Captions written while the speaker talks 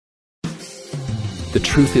The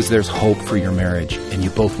truth is there's hope for your marriage, and you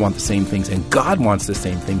both want the same things, and God wants the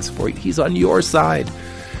same things for you. He's on your side.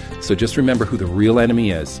 So just remember who the real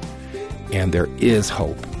enemy is, and there is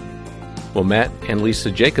hope. Well, Matt and Lisa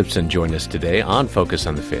Jacobson join us today on Focus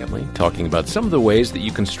on the Family, talking about some of the ways that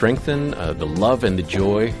you can strengthen the love and the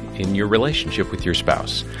joy in your relationship with your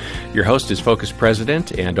spouse. Your host is Focus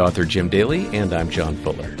President and author Jim Daly, and I'm John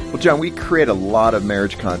Fuller. Well, John, we create a lot of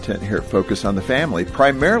marriage content here at Focus on the Family,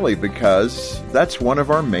 primarily because that's one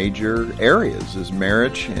of our major areas is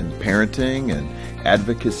marriage and parenting and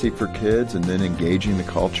advocacy for kids and then engaging the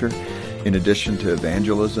culture, in addition to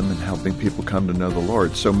evangelism and helping people come to know the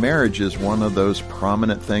Lord. So marriage is one of those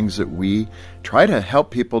prominent things that we try to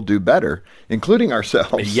help people do better, including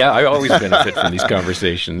ourselves. Yeah, I always benefit from these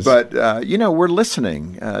conversations. But, we're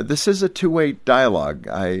listening. This is a two-way dialogue.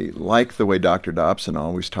 I like the way Dr. Dobson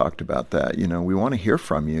always talked about that. We want to hear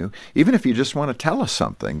from you, even if you just want to tell us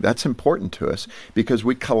something. That's important to us because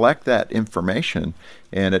we collect that information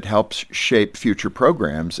and it helps shape future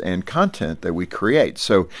programs and content that we create.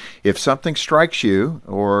 So if something strikes you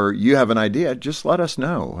or you have an idea, just let us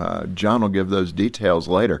know. John will give those details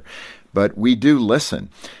later. But we do listen.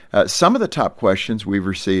 Some of the top questions we've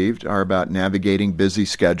received are about navigating busy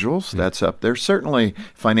schedules. That's up there. Certainly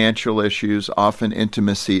financial issues, often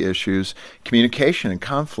intimacy issues, communication and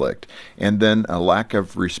conflict, and then a lack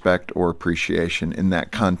of respect or appreciation in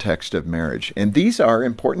that context of marriage. And these are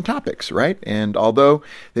important topics, right? And although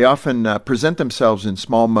they often present themselves in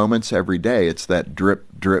small moments every day, it's that drip,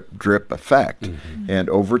 drip, drip effect. Mm-hmm. And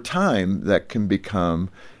over time, that can become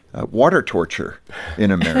water torture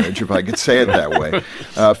in a marriage, if I could say it that way.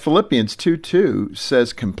 Philippians 2:2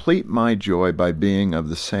 says, "Complete my joy by being of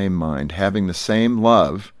the same mind, having the same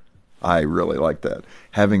love." I really like that.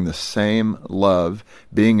 Having the same love,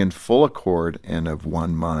 being in full accord and of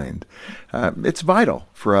one mind. It's vital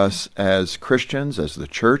for us as Christians, as the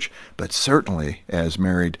church, but certainly as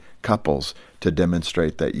married couples to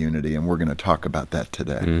demonstrate that unity, and we're going to talk about that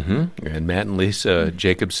today. Mm-hmm. And Matt and Lisa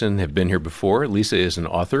Jacobson have been here before. Lisa is an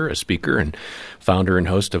author, a speaker, and founder and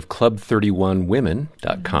host of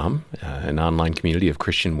Club31Women.com, an online community of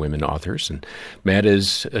Christian women authors. And Matt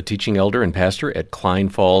is a teaching elder and pastor at Klein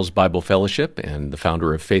Falls Bible Fellowship and the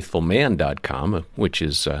founder of FaithfulMan.com, which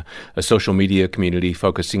is a social media community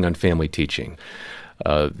focusing on family teaching.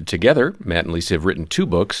 Together, Matt and Lisa have written two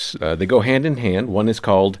books. They go hand in hand. One is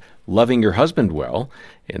called Loving Your Husband Well,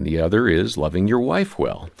 and the other is Loving Your Wife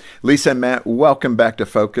Well. Lisa and Matt, welcome back to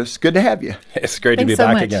Focus. Good to have you. It's great to be so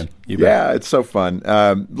back much. again. Yeah, it's so fun.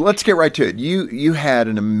 Let's get right to it. You had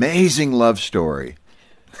an amazing love story.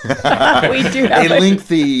 We do have a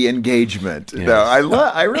lengthy engagement. Yes. No,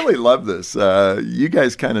 I really love this. You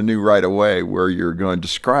guys kind of knew right away where you're going to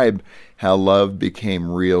describe how love became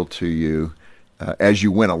real to you as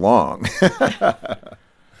you went along.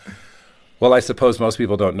 Well, I suppose most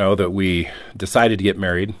people don't know that we decided to get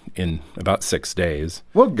married in about 6 days.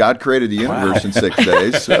 Well, God created the universe in 6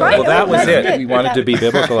 days. So. Right. Well, that was it. We wanted to be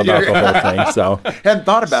biblical about the whole thing. So Hadn't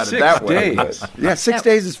thought about it that way. 6 days. Yeah, 6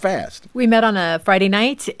 days is fast. We met on a Friday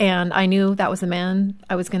night, and I knew that was the man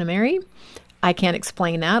I was going to marry. I can't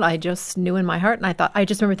explain that. I just knew in my heart, and I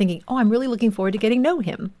just remember thinking, I'm really looking forward to getting to know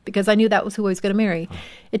him, because I knew that was who I was going to marry.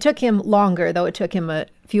 It took him longer, though. It took him a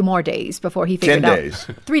few more days before he figured 10 out. days.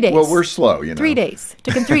 3 days. Well, we're slow, 3 days.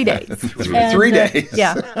 Took him 3 days. And, 3 days.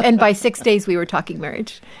 Yeah. And by 6 days, we were talking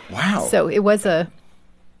marriage. Wow. So it was and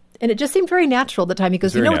it just seemed very natural at the time. He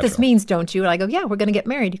goes, Very you know what this natural. means, don't you? And I go, yeah, we're going to get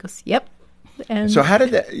married. He goes, yep. And So how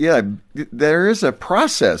did that? Yeah, there is a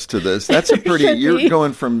process to this. That's a pretty. Should You're be.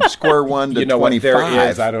 going from square one to you know 25. what there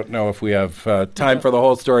is. I don't know if we have time for the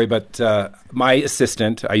whole story, but my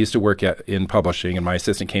assistant, I used to work in publishing, and my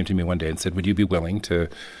assistant came to me one day and said, would you be willing to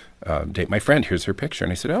date my friend? Here's her picture.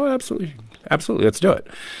 And I said, oh, absolutely, let's do it.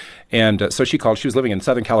 And so she called. She was living in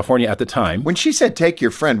Southern California at the time. When she said "take your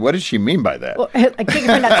friend," what did she mean by that? well, I take your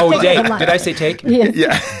friend out- Oh, take date. your friend Did out. I say take?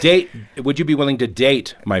 Yeah. Date. Would you be willing to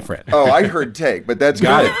date my friend? Oh, I heard "take," but that's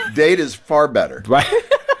Got good. Date is far better. Right.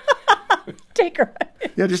 Take her.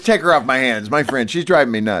 Yeah, just take her off my hands. My friend, she's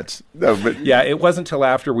driving me nuts. No, but Yeah, it wasn't till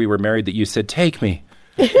after we were married that you said, take me.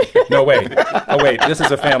 No, wait. Oh, wait, this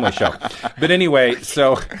is a family show. But anyway,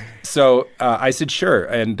 so I said, sure.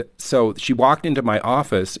 And so she walked into my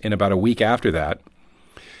office in about a week after that,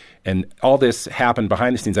 and all this happened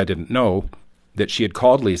behind the scenes. I didn't know that she had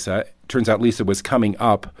called Lisa. Turns out Lisa was coming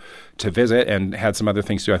up to visit and had some other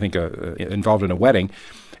things too, I think involved in a wedding.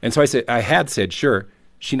 And so I had said, sure.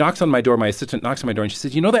 She knocks on my door. My assistant knocks on my door, and she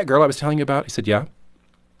said, you know that girl I was telling you about? I said, yeah.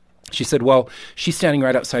 She said, well, she's standing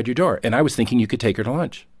right outside your door, and I was thinking you could take her to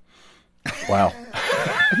lunch. wow.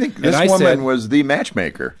 I think this I woman said- was the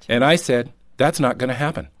matchmaker. And I said, That's not going to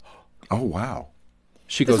happen. Oh, wow.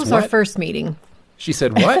 She This goes, was what? our first meeting. She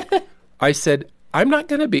said, what? I said, I'm not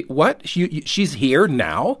going to be, what? She's here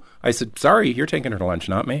now? I said, sorry, you're taking her to lunch,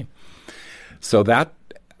 not me. So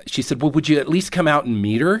she said, well, would you at least come out and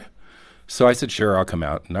meet her? So I said, sure, I'll come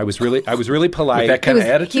out. And I was really polite. With that kind of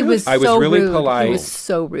attitude? He was I was so really rude. polite. He was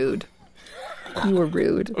so rude. You were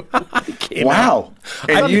rude. Wow.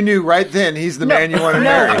 And you knew right then he's the man you want to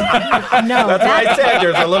marry. No, That's why I said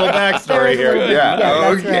there's a little backstory here. Yeah,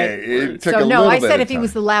 that's okay. right. It took a So little no, I bit said of if he time.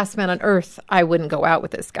 was the last man on earth, I wouldn't go out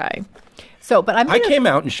with this guy. So, but I came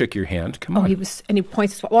out and shook your hand. Come on. he was, and he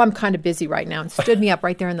points. Well, I'm kind of busy right now, and stood me up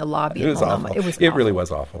right there in the lobby. It was Hold on, awful. It was. It really awful.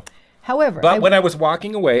 was awful. However, But when I was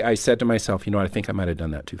walking away, I said to myself, I think I might have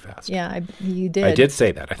done that too fast. yeah, you did. I did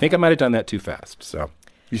say that. I think I might have done that too fast. So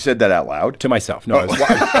You said that out loud? to myself. No, I was,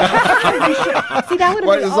 See, that would have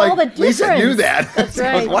Well, been it's all like, the difference. Lisa knew that. That's So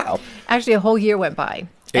I was, right. wow. Actually, a whole year went by.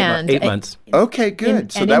 8 months. Okay,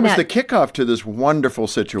 good. So and that in was the that- kickoff to this wonderful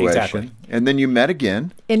situation. Exactly. And then you met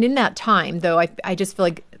again. And in that time, though, I just feel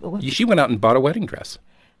like, She went out and bought a wedding dress.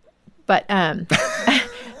 but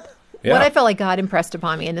Yeah. what I felt like God impressed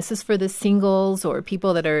upon me, and this is for the singles or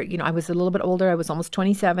people that are, I was a little bit older. I was almost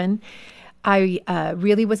 27. I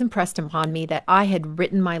really was impressed upon me that I had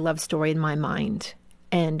written my love story in my mind.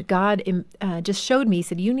 And God just showed me, he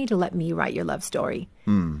said, you need to let me write your love story.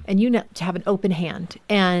 And you need to have an open hand.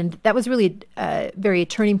 And that was really a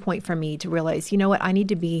turning point for me to realize, you know what, I need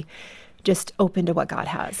to be just open to what God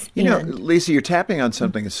has. You know, Lisa, you're tapping on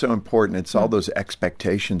something that's so important. It's all those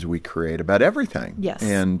expectations we create about everything. Yes.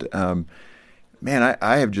 And, man,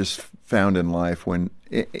 I have just found in life when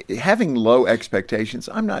having low expectations,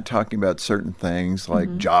 I'm not talking about certain things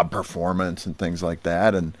like job performance and things like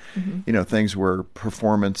that, and things where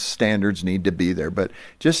performance standards need to be there. But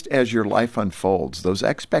just as your life unfolds, those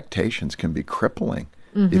expectations can be crippling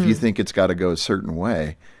if you think it's got to go a certain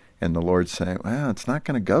way, and the Lord's saying, "Well, it's not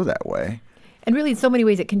going to go that way." And really, in so many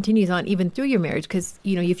ways, it continues on even through your marriage because,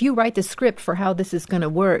 if you write the script for how this is going to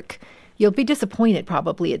work, you'll be disappointed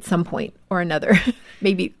probably at some point or another,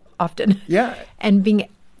 maybe often. Yeah. And being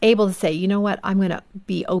able to say, you know what, I'm going to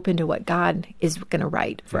be open to what God is going to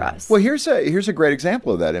write for us. Well, here's a great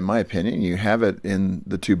example of that, in my opinion. You have it in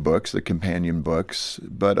the two books, the companion books,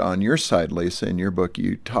 but on your side, Lisa, in your book,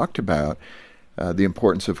 you talked about the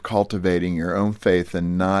importance of cultivating your own faith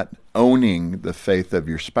and not owning the faith of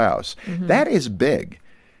your spouse. That is big.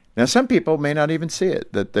 Now, some people may not even see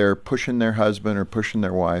it, that they're pushing their husband or pushing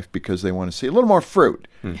their wife because they want to see a little more fruit.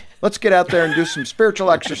 Let's get out there and do some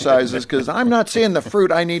spiritual exercises because I'm not seeing the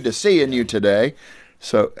fruit I need to see in you today.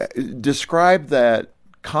 So describe that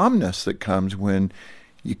calmness that comes when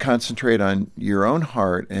you concentrate on your own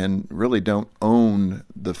heart and really don't own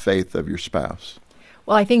the faith of your spouse.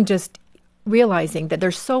 Well, I think just realizing that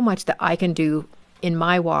there's so much that I can do in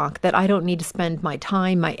my walk that I don't need to spend my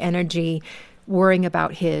time, my energy worrying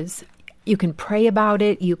about his. You can pray about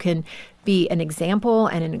it. You can be an example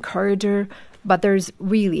and an encourager. But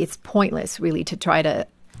it's pointless really to try to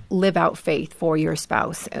live out faith for your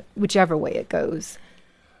spouse, whichever way it goes.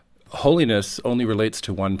 Holiness only relates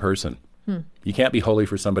to one person. You can't be holy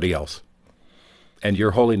for somebody else. And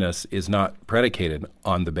your holiness is not predicated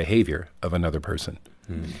on the behavior of another person.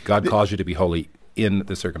 God calls you to be holy in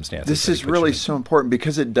the circumstances. This that he is puts really you in. so important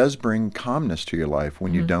because it does bring calmness to your life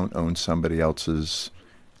when you don't own somebody else's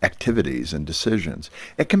activities and decisions.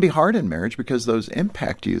 It can be hard in marriage because those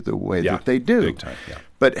impact you the way that they do. Big time, yeah.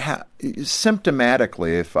 But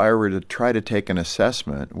symptomatically, if I were to try to take an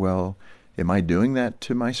assessment, well, am I doing that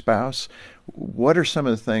to my spouse? What are some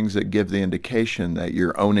of the things that give the indication that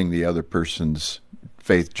you're owning the other person's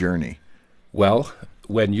faith journey? Well,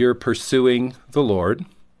 when you're pursuing the Lord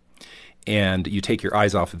and you take your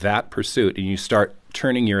eyes off that pursuit and you start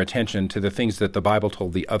turning your attention to the things that the Bible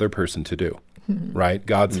told the other person to do, right?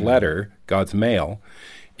 God's letter, God's mail,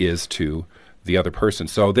 is to the other person.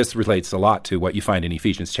 So this relates a lot to what you find in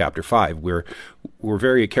Ephesians chapter 5. We're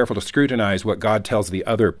very careful to scrutinize what God tells the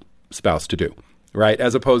other spouse to do, right?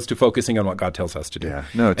 As opposed to focusing on what God tells us to do. Yeah.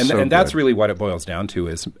 No, it's and, so and that's good. really what it boils down to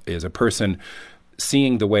is a person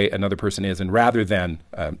seeing the way another person is, and rather than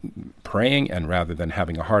praying and rather than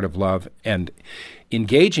having a heart of love and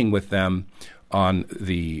engaging with them on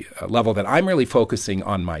the level that I'm really focusing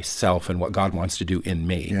on myself and what God wants to do in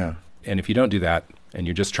me. Yeah. And if you don't do that and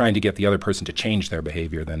you're just trying to get the other person to change their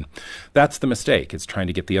behavior, then that's the mistake. It's trying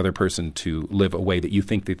to get the other person to live a way that you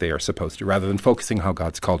think that they are supposed to, rather than focusing how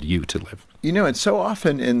God's called you to live. You know, and so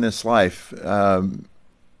often in this life,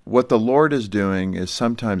 what the Lord is doing is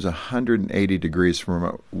sometimes 180 degrees from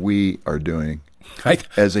what we are doing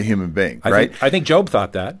as a human being, I right? I think Job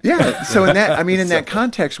thought that. Yeah. So in that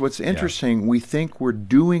context, what's interesting, we think we're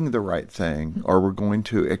doing the right thing, or we're going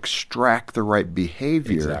to extract the right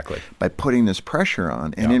behavior by putting this pressure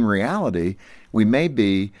on. And in reality, we may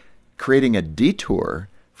be creating a detour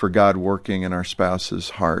for God working in our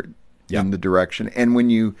spouse's heart in the direction. And when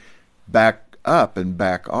you back up and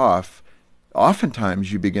back off,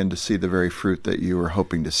 oftentimes you begin to see the very fruit that you were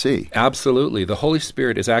hoping to see. Absolutely. The Holy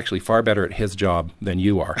Spirit is actually far better at his job than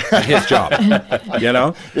you are at his job. You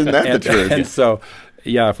know? Isn't that the truth? And so,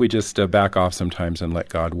 if we just back off sometimes and let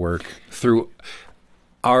God work through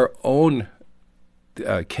our own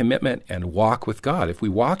commitment and walk with God. If we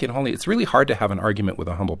walk in holiness, it's really hard to have an argument with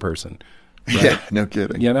a humble person. Right? Yeah, no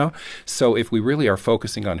kidding. You know? So if we really are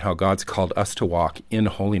focusing on how God's called us to walk in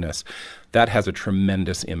holiness, that has a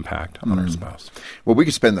tremendous impact on our spouse. Well, we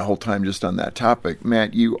could spend the whole time just on that topic.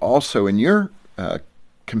 Matt, you also, in your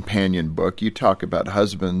companion book, you talk about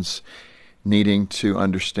husbands needing to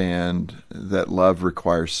understand that love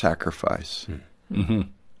requires sacrifice. Mm-hmm.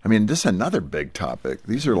 I mean, this is another big topic.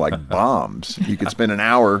 These are like bombs. You could spend an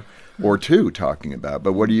hour or two talking about.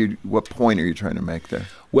 But what point are you trying to make there?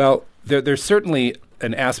 Well, there's certainly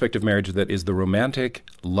an aspect of marriage that is the romantic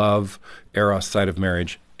love, eros side of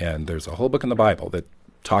marriage, and there's a whole book in the Bible that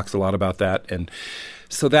talks a lot about that. And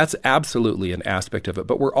so that's absolutely an aspect of it.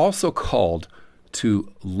 But we're also called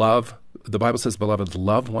to love. The Bible says, beloved,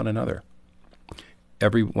 love one another.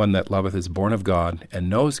 Everyone that loveth is born of God and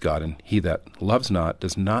knows God, and he that loves not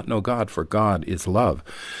does not know God, for God is love.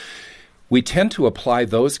 We tend to apply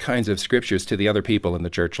those kinds of scriptures to the other people in the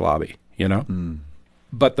church lobby, you know?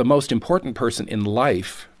 But the most important person in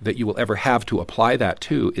life that you will ever have to apply that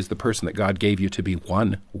to is the person that God gave you to be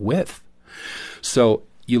one with. So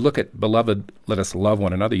you look at, beloved, let us love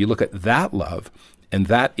one another. You look at that love, and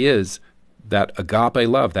that is that agape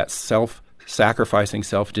love, that self-sacrificing,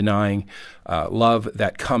 self-denying love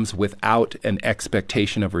that comes without an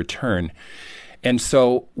expectation of return. And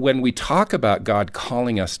so when we talk about God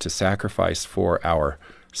calling us to sacrifice for our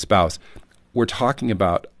spouse, we're talking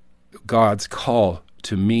about God's call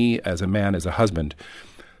to me as a man, as a husband,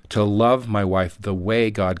 to love my wife the way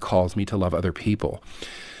God calls me to love other people.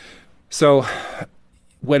 So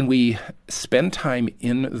when we spend time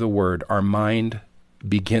in the Word, our mind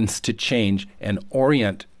begins to change and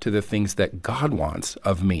orient to the things that God wants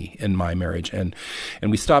of me in my marriage. And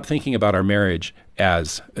we stop thinking about our marriage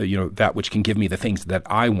as, that which can give me the things that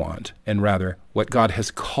I want, and rather what God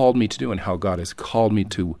has called me to do and how God has called me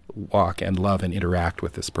to walk and love and interact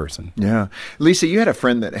with this person. Yeah. Lisa, you had a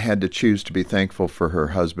friend that had to choose to be thankful for her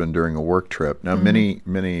husband during a work trip. Now,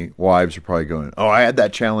 many wives are probably going, oh, I had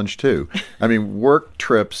that challenge too. I mean, work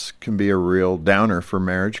trips can be a real downer for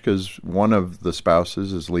marriage because one of the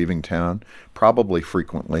spouses is leaving town, probably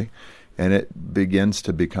frequently, and it begins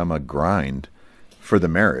to become a grind for the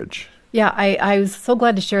marriage. Yeah, I was so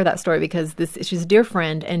glad to share that story because she's a dear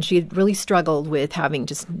friend, and she had really struggled with having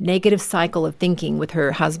just negative cycle of thinking with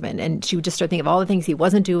her husband. And she would just start thinking of all the things he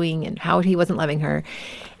wasn't doing and how he wasn't loving her.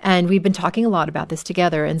 And we've been talking a lot about this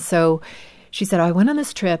together. And so she said, I went on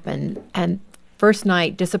this trip, and first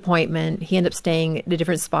night, disappointment. He ended up staying at a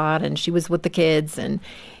different spot, and she was with the kids. And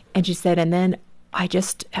she said, and then I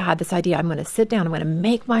just had this idea, I'm going to sit down, I'm going to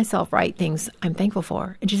make myself write things I'm thankful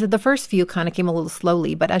for. And she said the first few kind of came a little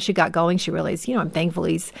slowly, but as she got going, she realized, I'm thankful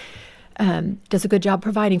he's does a good job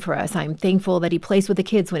providing for us. I'm thankful that he plays with the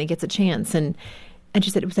kids when he gets a chance. And she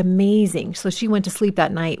said it was amazing. So she went to sleep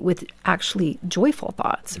that night with actually joyful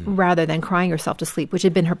thoughts rather than crying herself to sleep, which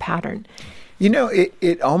had been her pattern.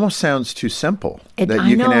 It almost sounds too simple that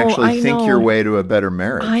you can actually think your way to a better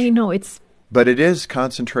marriage. I know, But it is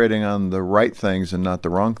concentrating on the right things and not the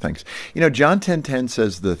wrong things. John 10:10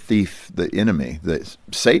 says the thief, the enemy,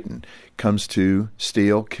 Satan, comes to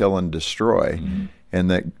steal, kill, and destroy.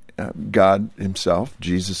 And that God himself,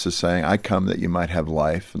 Jesus is saying, I come that you might have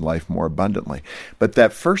life and life more abundantly. But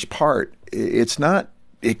that first part,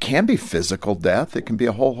 it can be physical death. It can be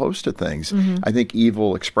a whole host of things. I think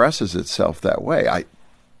evil expresses itself that way.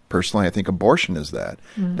 Personally, I think abortion is that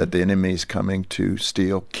the enemy is coming to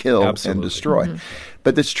steal, kill, and destroy.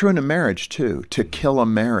 But that's true in a marriage, too, to kill a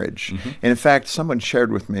marriage. And in fact, someone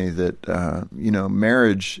shared with me that,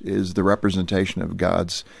 marriage is the representation of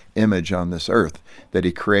God's image on this earth, that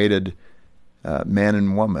he created man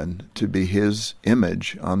and woman to be his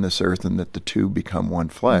image on this earth, and that the two become one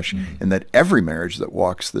flesh, and that every marriage that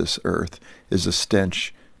walks this earth is a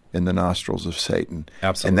stench in the nostrils of Satan.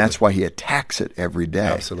 Absolutely. And that's why he attacks it every day.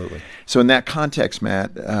 Absolutely. So in that context,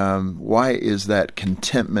 Matt, why is that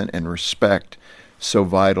contentment and respect so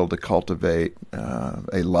vital to cultivate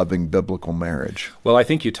a loving biblical marriage? Well, I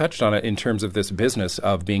think you touched on it in terms of this business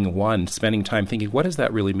of being one, spending time thinking, what does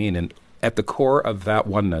that really mean? And at the core of that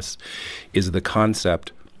oneness is the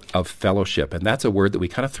concept of fellowship. And that's a word that we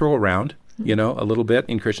kind of throw around, a little bit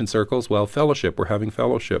in Christian circles. Well, fellowship, we're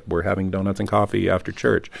having donuts and coffee after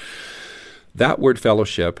church. That word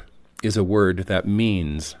fellowship is a word that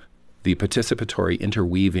means the participatory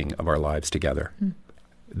interweaving of our lives together.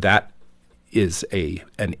 That is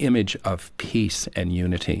an image of peace and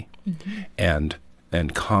unity and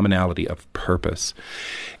commonality of purpose.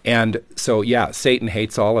 And so, Satan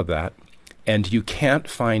hates all of that. And you can't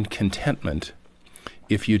find contentment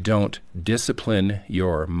if you don't discipline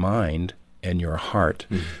your mind and your heart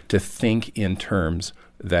to think in terms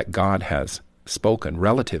that God has spoken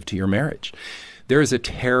relative to your marriage. There is a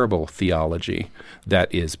terrible theology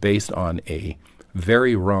that is based on a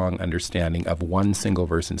very wrong understanding of one single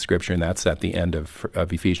verse in Scripture, and that's at the end of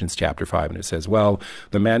Ephesians chapter 5, and it says, well,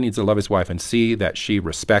 the man needs to love his wife and see that she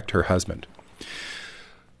respect her husband.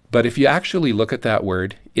 But if you actually look at that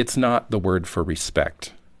word, it's not the word for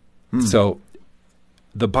respect. So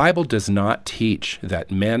the Bible does not teach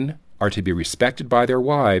that men are to be respected by their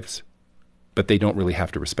wives, but they don't really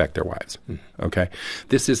have to respect their wives, okay?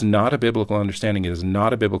 This is not a biblical understanding. It is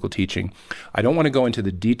not a biblical teaching. I don't want to go into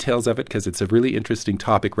the details of it because it's a really interesting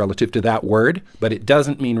topic relative to that word, but it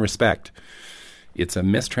doesn't mean respect. It's a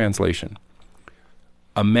mistranslation.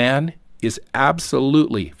 A man is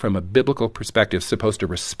absolutely, from a biblical perspective, supposed to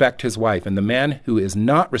respect his wife, and the man who is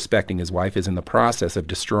not respecting his wife is in the process of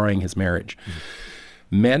destroying his marriage.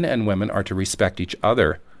 Men and women are to respect each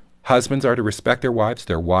other. Husbands are to respect their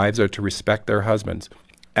wives are to respect their husbands.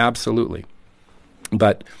 Absolutely.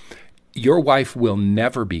 But your wife will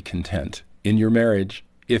never be content in your marriage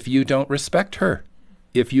if you don't respect her,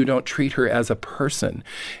 if you don't treat her as a person.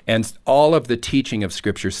 And all of the teaching of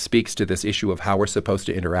Scripture speaks to this issue of how we're supposed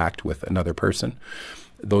to interact with another person.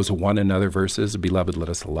 Those one another verses, beloved, let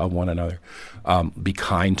us love one another, be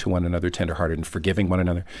kind to one another, tenderhearted, and forgiving one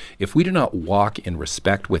another. If we do not walk in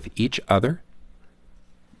respect with each other,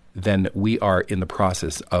 then we are in the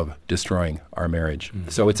process of destroying our marriage.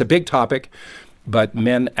 So it's a big topic, but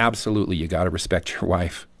men, absolutely, you got to respect your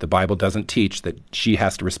wife. The Bible doesn't teach that she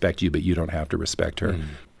has to respect you, but you don't have to respect her.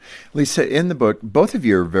 Lisa, in the book, both of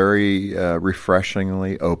you are very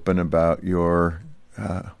refreshingly open about your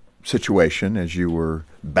situation as you were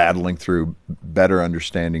battling through better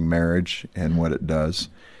understanding marriage and what it does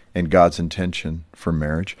and God's intention for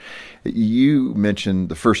marriage. You mentioned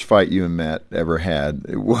the first fight you and Matt ever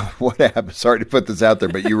had. What happened? Sorry to put this out there,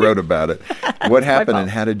 but you wrote about it. What happened, and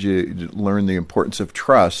how did you learn the importance of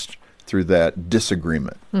trust through that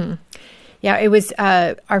disagreement? Yeah, it was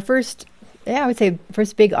our first, I would say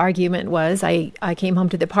first big argument was I came home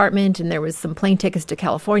to the apartment and there was some plane tickets to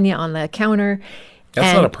California on the counter.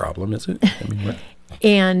 That's not a problem, is it? I mean, what?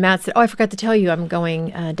 And Matt said, I forgot to tell you, I'm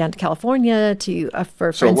going down to California for a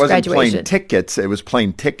friend's graduation. So it wasn't plane tickets, it was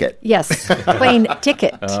plane ticket. Yes, plane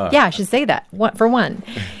ticket. Yeah, I should say that, for one.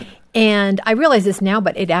 And I realize this now,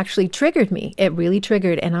 but it actually triggered me. It really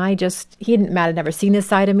triggered. And Matt had never seen this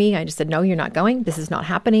side of me. I just said, no, you're not going. This is not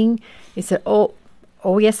happening. He said, oh,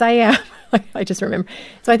 yes, I am. I just remember.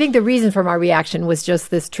 So I think the reason for my reaction was just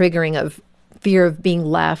this triggering of fear of being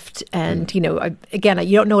left. And, again,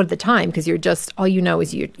 you don't know it at the time because all you know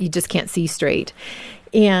is you just can't see straight.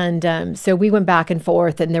 And so we went back and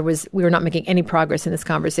forth and we were not making any progress in this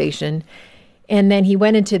conversation. And then he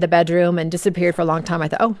went into the bedroom and disappeared for a long time. I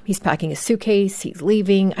thought, he's packing his suitcase. He's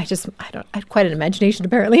leaving. I had quite an imagination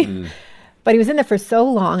apparently, but he was in there for so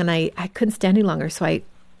long and I couldn't stand any longer. So I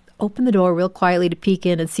opened the door real quietly to peek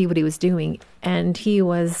in and see what he was doing. And he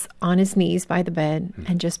was on his knees by the bed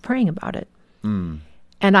and just praying about it. And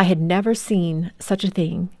I had never seen such a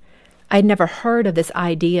thing. I had never heard of this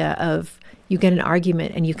idea of you get an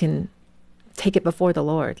argument and you can take it before the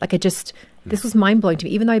Lord. This was mind-blowing to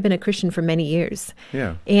me, even though I've been a Christian for many years.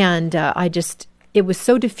 Yeah. And it was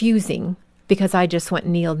so diffusing because I just went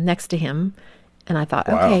and kneeled next to him and I thought,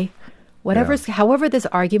 okay, however this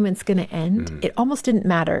argument's going to end, it almost didn't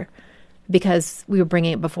matter because we were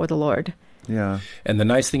bringing it before the Lord. Yeah. And the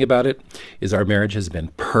nice thing about it is our marriage has been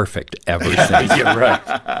perfect ever since. Yeah, right.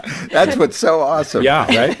 That's what's so awesome. Yeah,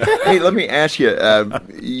 right? Hey, let me ask you,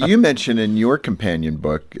 you mentioned in your companion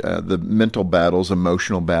book the mental battles,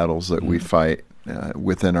 emotional battles that we fight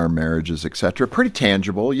within our marriages, et cetera. Pretty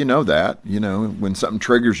tangible. You know that, when something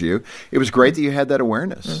triggers you. It was great that you had that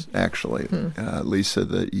awareness, actually, Lisa,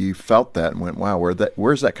 that you felt that and went, wow,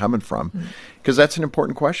 where's that coming from? Because that's an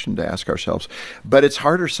important question to ask ourselves. But it's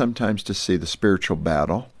harder sometimes to see the spiritual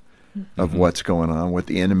battle of what's going on, what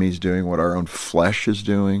the enemy's doing, what our own flesh is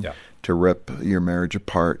doing to rip your marriage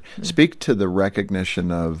apart. Speak to the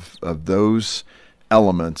recognition of those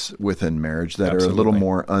elements within marriage that are a little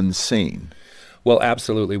more unseen. Well,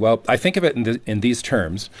 absolutely. Well, I think of it in these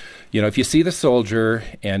terms. If you see the soldier,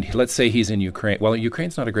 and let's say he's in Ukraine. Well,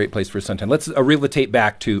 Ukraine's not a great place for a suntan. Let's relate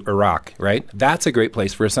back to Iraq, right? That's a great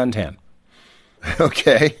place for a suntan.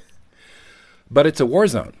 Okay. But it's a war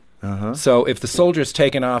zone. So if the soldier's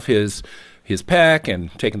taken off his pack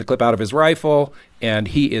and taken the clip out of his rifle, and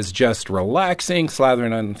he is just relaxing,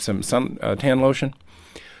 slathering on some tan lotion,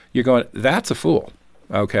 you're going, that's a fool,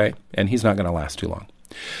 okay? And he's not going to last too long.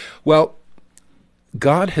 Well,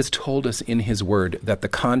 God has told us in his word that the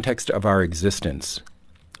context of our existence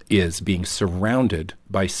is being surrounded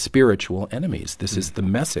by spiritual enemies. This is the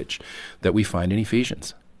message that we find in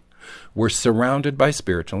Ephesians. We're surrounded by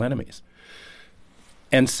spiritual enemies.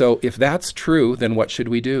 And so if that's true, then what should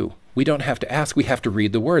we do? We don't have to ask. We have to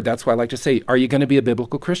read the word. That's why I like to say, are you going to be a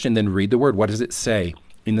biblical Christian? Then read the word. What does it say?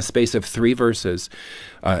 In the space of 3 verses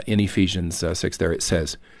in Ephesians 6 there, it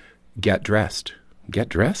says, get dressed. Get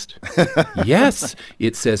dressed? Yes.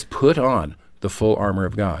 It says, put on the full armor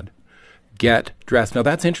of God. Get dressed. Now,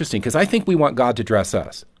 that's interesting because I think we want God to dress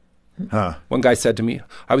us. One guy said to me,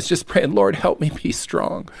 I was just praying, Lord, help me be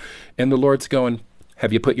strong. And the Lord's going,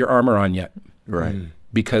 have you put your armor on yet? Right.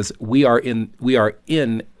 Because we are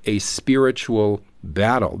in a spiritual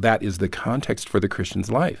battle. That is the context for the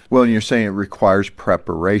Christian's life. Well, and you're saying it requires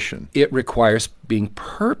preparation. It requires being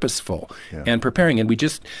purposeful and preparing. And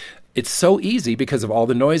it's so easy because of all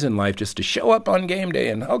the noise in life just to show up on game day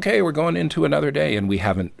and, okay, we're going into another day. And we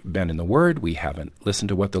haven't been in the Word. We haven't listened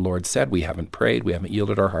to what the Lord said. We haven't prayed. We haven't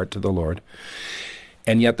yielded our heart to the Lord.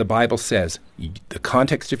 And yet the Bible says the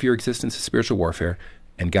context of your existence is spiritual warfare.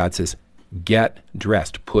 And God says, get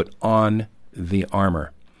dressed, put on the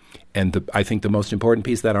armor. And I think the most important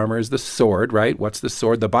piece of that armor is the sword, right? What's the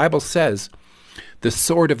sword? The Bible says the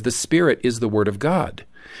sword of the Spirit is the Word of God.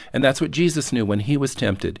 And that's what Jesus knew when he was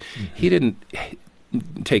tempted. He didn't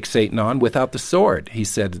take Satan on without the sword. He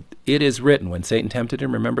said, it is written. When Satan tempted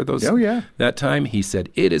him, remember those? Oh, yeah. That time, he said,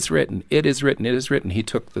 it is written, it is written, it is written. He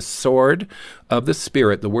took the sword of the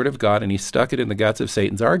Spirit, the Word of God, and he stuck it in the guts of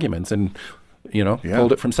Satan's arguments and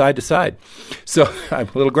pulled it from side to side. So I'm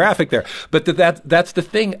a little graphic there. But that's the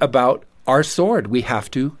thing about our sword. We have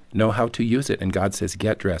to know how to use it. And God says,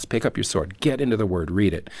 get dressed, pick up your sword, get into the Word,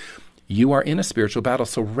 read it. You are in a spiritual battle,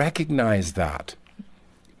 so recognize that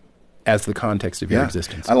as the context of your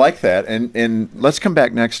existence. I like that. And let's come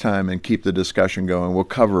back next time and keep the discussion going. We'll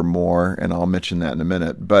cover more, and I'll mention that in a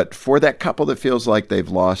minute. But for that couple that feels like they've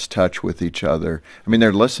lost touch with each other, I mean,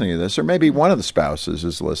 they're listening to this, or maybe one of the spouses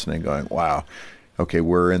is listening going, wow, okay,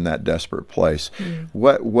 we're in that desperate place.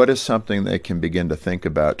 What is something they can begin to think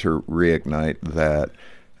about to reignite that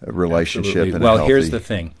relationship in a healthy here's the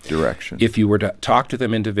thing. Direction? If you were to talk to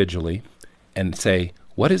them individually and say,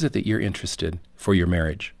 what is it that you're interested for your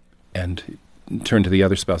marriage? And turn to the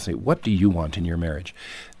other spouse and say, what do you want in your marriage?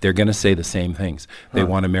 They're going to say the same things. They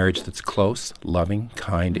want a marriage that's close, loving,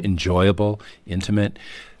 kind, enjoyable, intimate.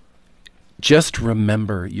 Just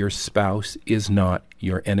remember, your spouse is not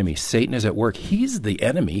your enemy. Satan is at work. He's the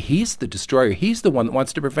enemy. He's the destroyer. He's the one that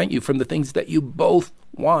wants to prevent you from the things that you both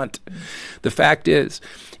want. The fact is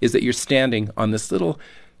that you're standing on this little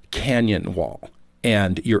canyon wall,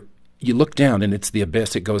 and you look down, and it's the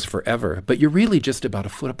abyss. It goes forever. But you're really just about a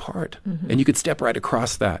foot apart, and you could step right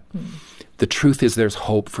across that. The truth is there's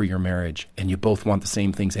hope for your marriage, and you both want the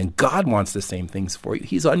same things, and God wants the same things for you.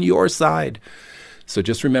 He's on your side. So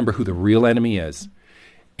just remember who the real enemy is,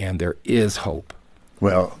 and there is hope.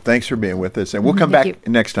 Well, thanks for being with us. And we'll come back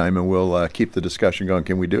next time, and we'll keep the discussion going.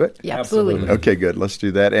 Can we do it? Yeah, absolutely. Okay, good. Let's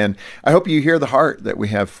do that. And I hope you hear the heart that we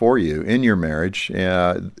have for you in your marriage.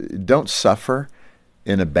 Don't suffer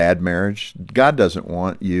in a bad marriage. God doesn't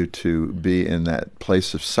want you to be in that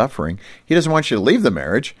place of suffering. He doesn't want you to leave the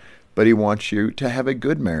marriage, but he wants you to have a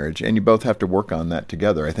good marriage. And you both have to work on that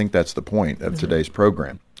together. I think that's the point of today's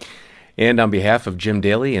program. And on behalf of Jim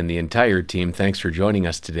Daly and the entire team, thanks for joining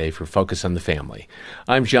us today for Focus on the Family.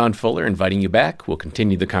 I'm John Fuller, inviting you back. We'll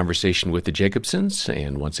continue the conversation with the Jacobsons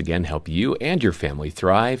and once again help you and your family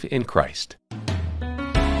thrive in Christ.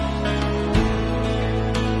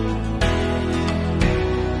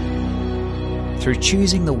 Through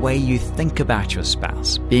choosing the way you think about your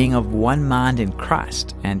spouse, being of one mind in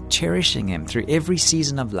Christ, and cherishing him through every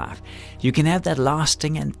season of life, you can have that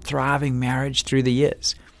lasting and thriving marriage through the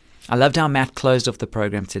years. I loved how Matt closed off the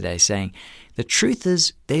program today saying, the truth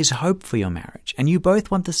is there's hope for your marriage, and you both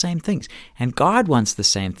want the same things, and God wants the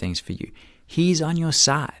same things for you. He's on your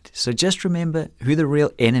side. So just remember who the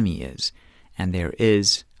real enemy is, and there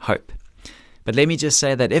is hope. But let me just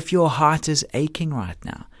say that if your heart is aching right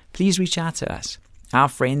now, please reach out to us. Our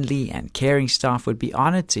friendly and caring staff would be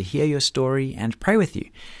honored to hear your story and pray with you.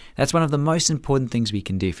 That's one of the most important things we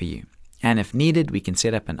can do for you. And if needed, we can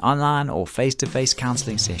set up an online or face-to-face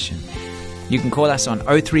counseling session. You can call us on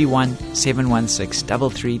 031 716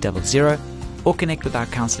 3300 or connect with our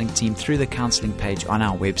counseling team through the counseling page on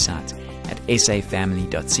our website at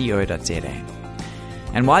safamily.co.za.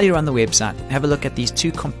 And while you're on the website, have a look at these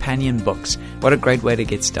 2 companion books. What a great way to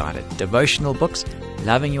get started. Devotional books,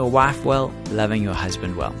 Loving Your Wife Well, Loving Your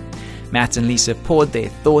Husband Well. Matt and Lisa poured their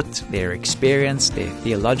thought, their experience, their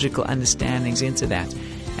theological understandings into that,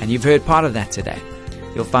 and you've heard part of that today.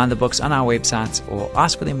 You'll find the books on our website or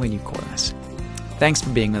ask for them when you call us. Thanks for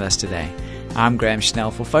being with us today. I'm Graham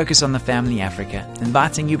Schnell for Focus on the Family Africa,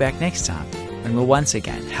 inviting you back next time when we'll once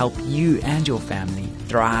again help you and your family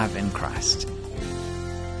thrive in Christ.